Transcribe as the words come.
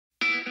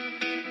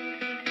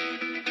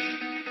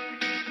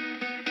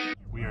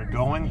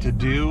going to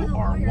do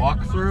our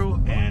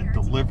walkthrough and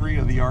delivery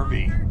of the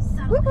RV.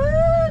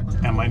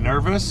 Am I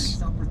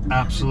nervous?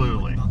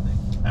 Absolutely.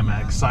 Am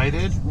I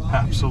excited?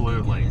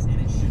 Absolutely.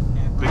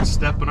 Big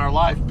step in our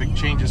life, big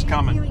changes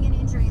coming.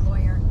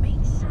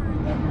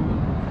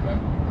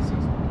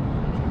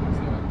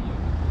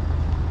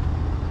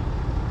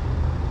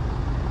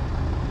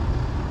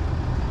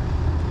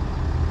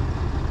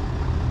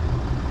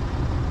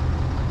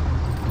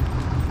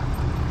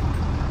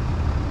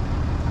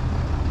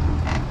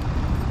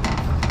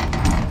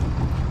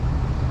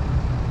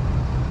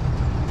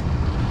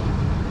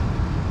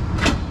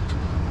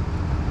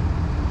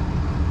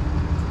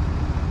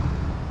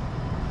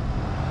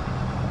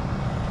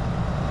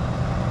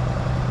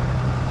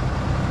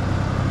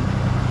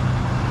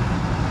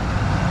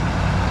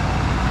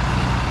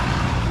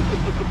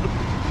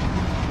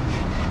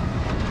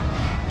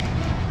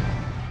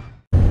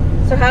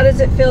 So how does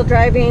it feel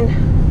driving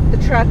the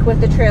truck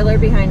with the trailer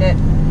behind it?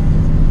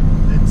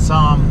 It's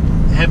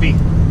heavy.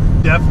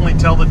 Definitely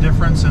tell the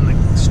difference in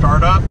the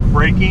startup.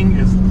 Braking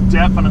is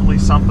definitely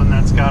something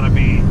that's got to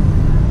be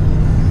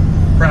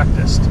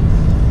practiced.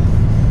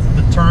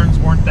 The turns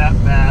weren't that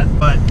bad,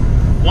 but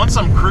once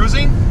I'm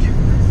cruising,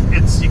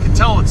 you can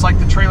tell it's like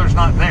the trailer's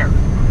not there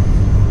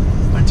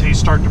until you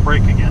start to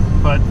brake again.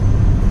 But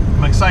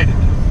I'm excited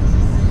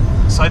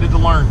to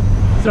learn.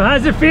 So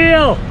how's it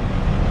feel?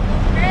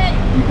 Great.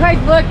 You guys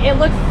look, it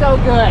looks so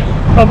good.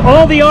 Of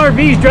all the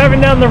RVs driving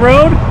down the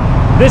road,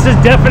 this is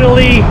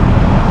definitely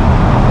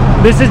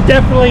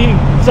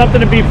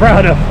something to be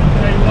proud of.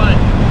 Tell you what,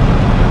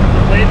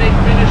 the way they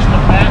finished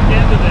the back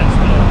end of this,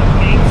 the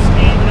paint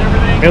scheme and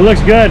everything, It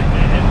looks good.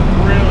 it's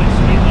really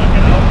sweet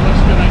looking. Oh, it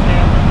looks good on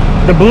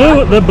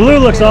camera. The blue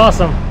looks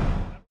awesome.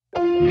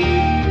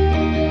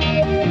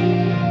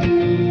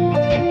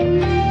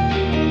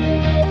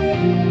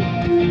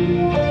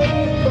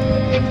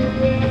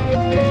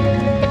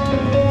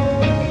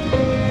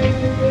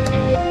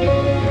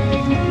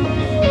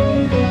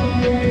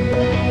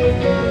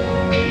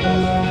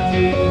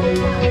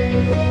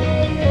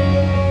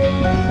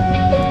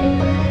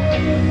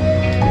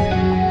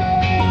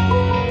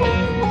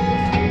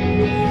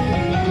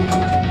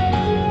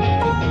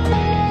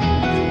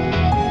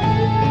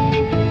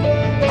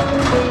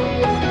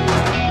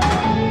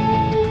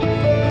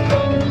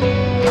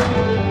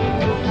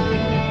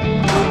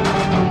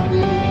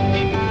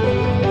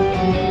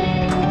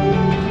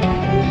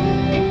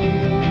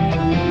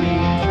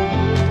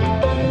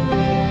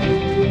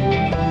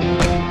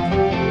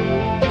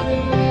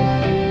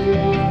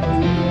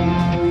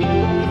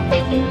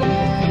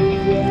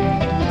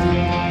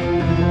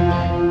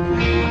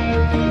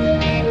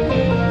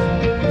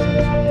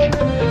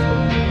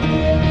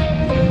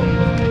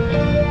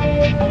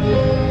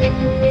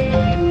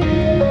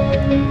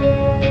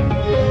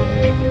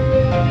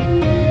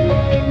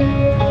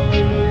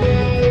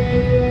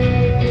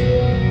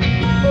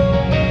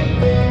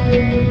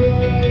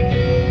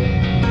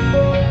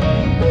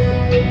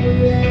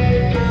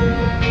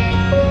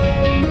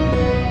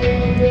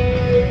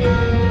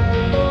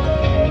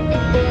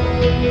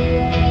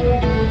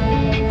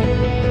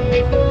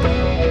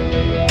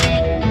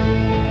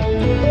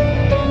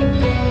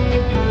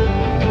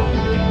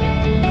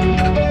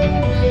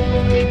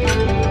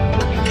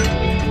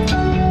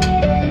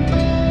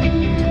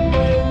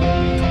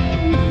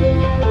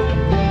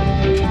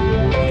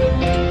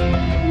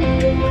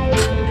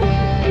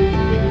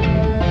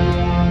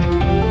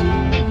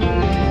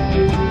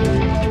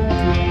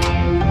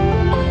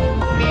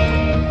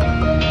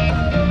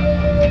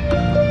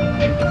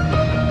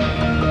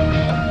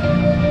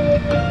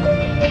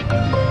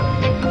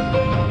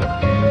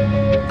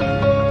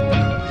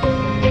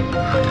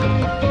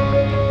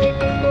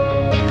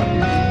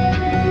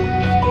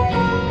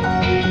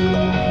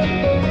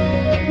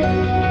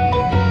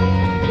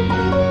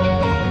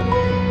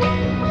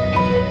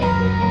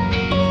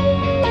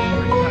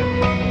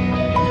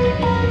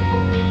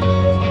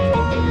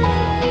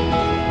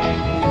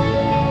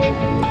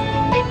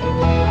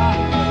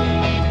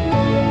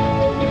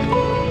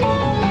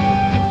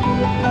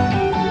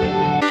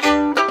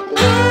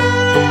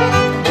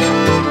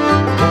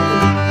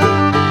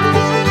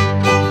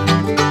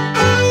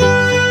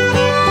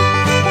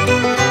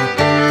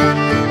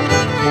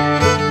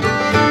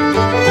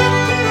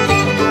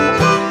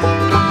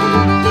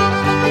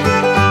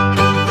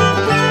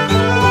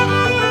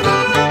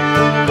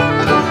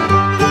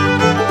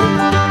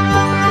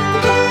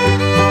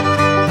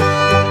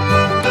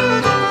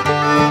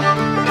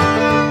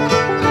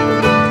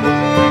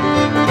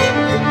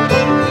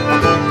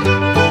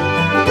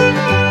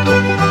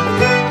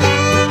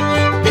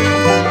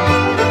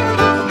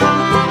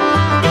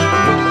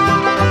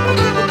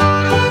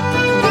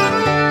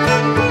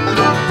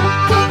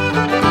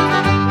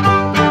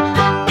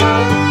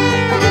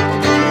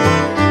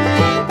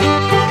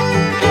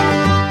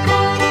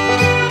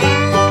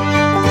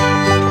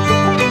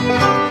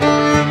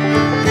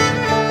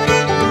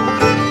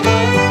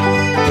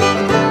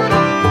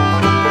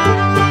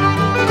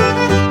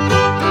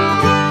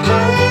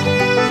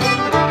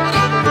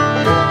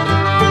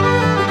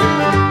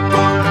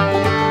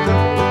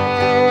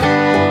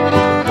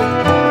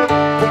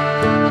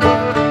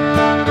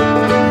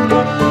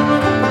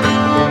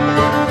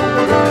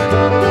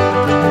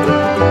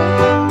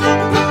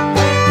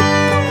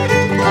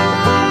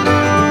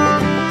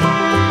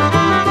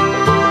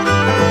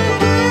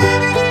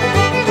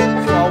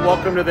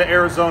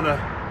 Arizona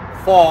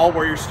fall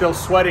where you're still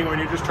sweating when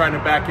you're just trying to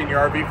back in your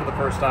RV for the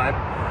first time.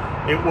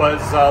 It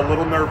was a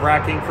little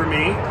nerve-wracking for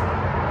me.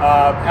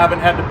 Haven't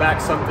had to back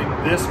something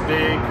this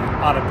big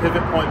on a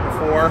pivot point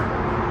before,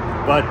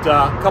 but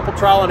a couple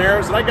trial and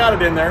errors, and I got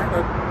it in there.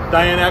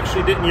 Diane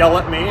actually didn't yell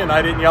at me, and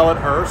I didn't yell at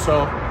her,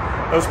 so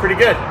that was pretty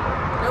good.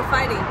 No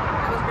fighting.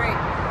 That was great.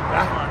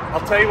 Yeah,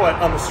 I'll tell you what,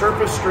 on the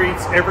surface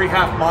streets, every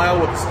half mile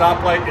with a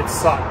stoplight, it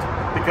sucked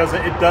because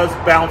it does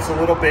bounce a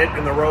little bit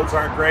and the roads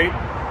aren't great.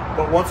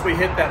 But once we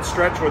hit that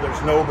stretch where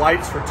there's no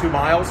lights for 2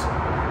 miles,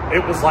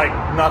 it was like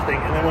nothing.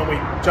 And then when we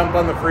jumped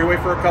on the freeway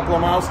for a couple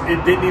of miles,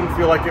 it didn't even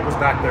feel like it was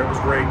back there. It was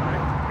great.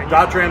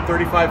 Dodge Ram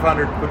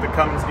 3500 with the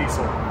Cummins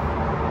diesel.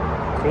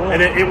 Cool.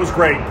 And it was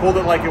great. Pulled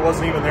it like it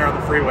wasn't even there on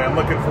the freeway. I'm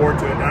looking forward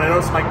to it. And I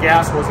noticed my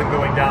gas wasn't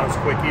going down as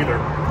quick either.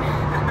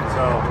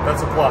 So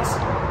that's a plus.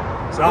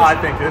 So I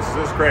think this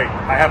is great.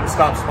 I haven't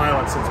stopped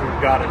smiling since we've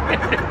got it.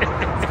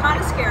 It's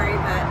kind of scary,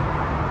 but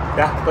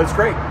yeah, but it's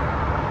great.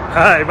 All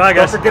right, bye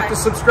guys. Don't forget to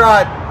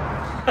subscribe.